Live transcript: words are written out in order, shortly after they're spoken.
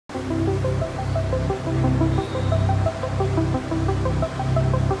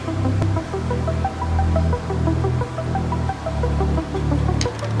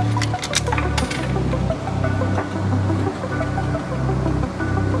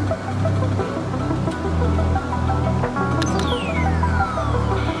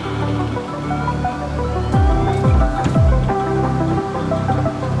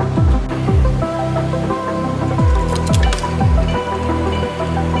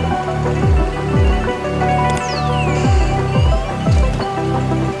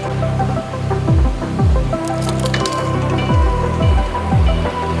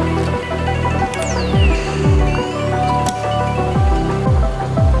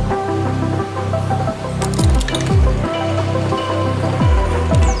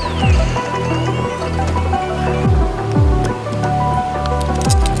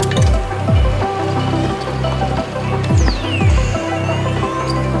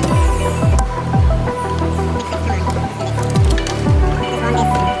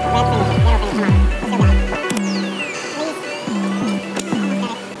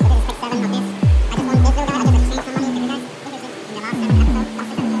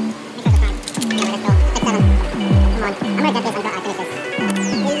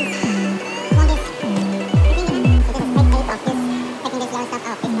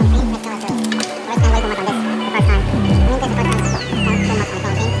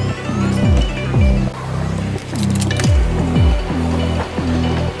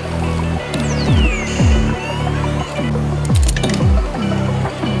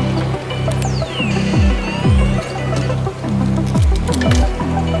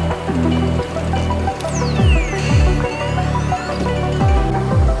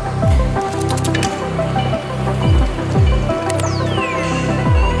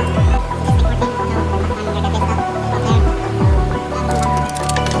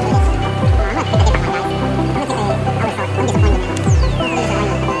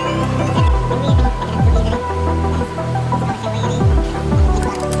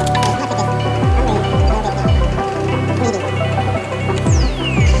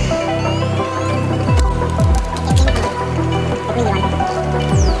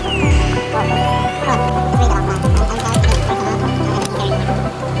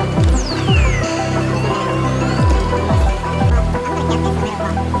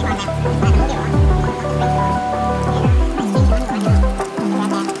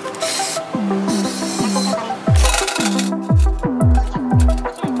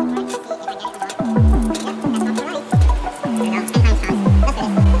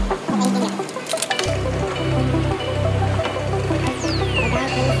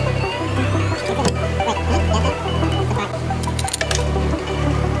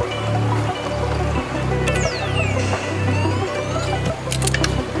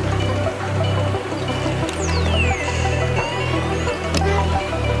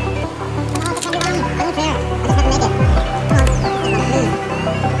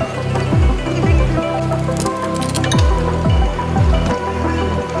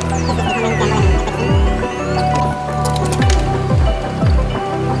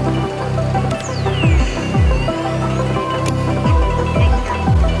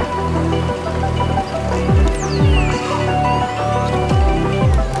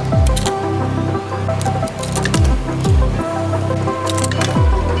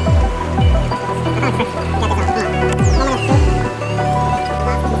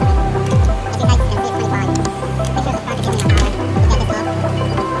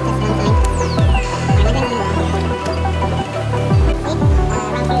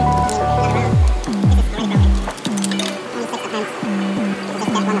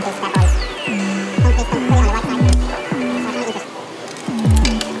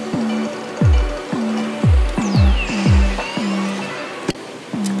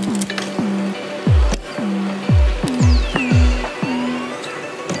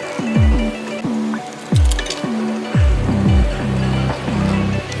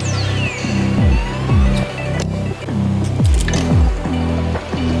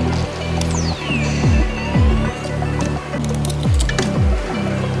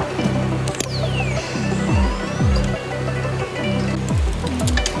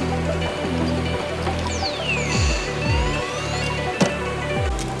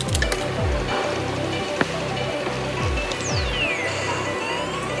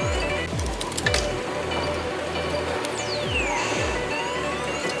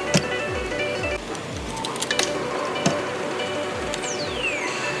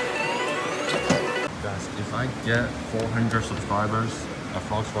I get 400 subscribers at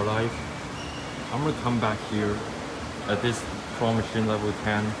Vlogs for Life, I'm gonna come back here at this pro machine level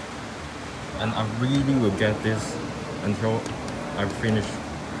 10, and I really will get this until I finish.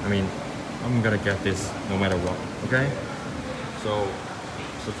 I mean, I'm gonna get this no matter what, okay? So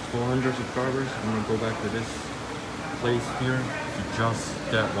 400 subscribers, I'm gonna go back to this place here to just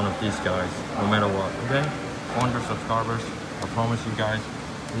get one of these guys, no matter what, okay? 400 subscribers, I promise you guys,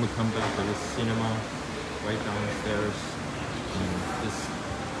 I'm gonna come back to this cinema right downstairs in this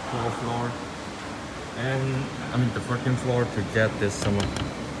floor, and I mean the freaking floor to get this cinema.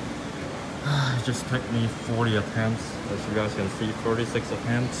 It just took me 40 attempts, as you guys can see, 36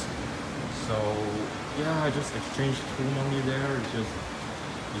 attempts. So yeah, I just exchanged 2 money there. It's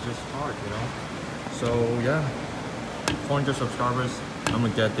just hard, you know. So yeah, 400 subscribers, I'm gonna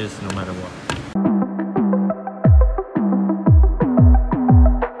get this no matter what.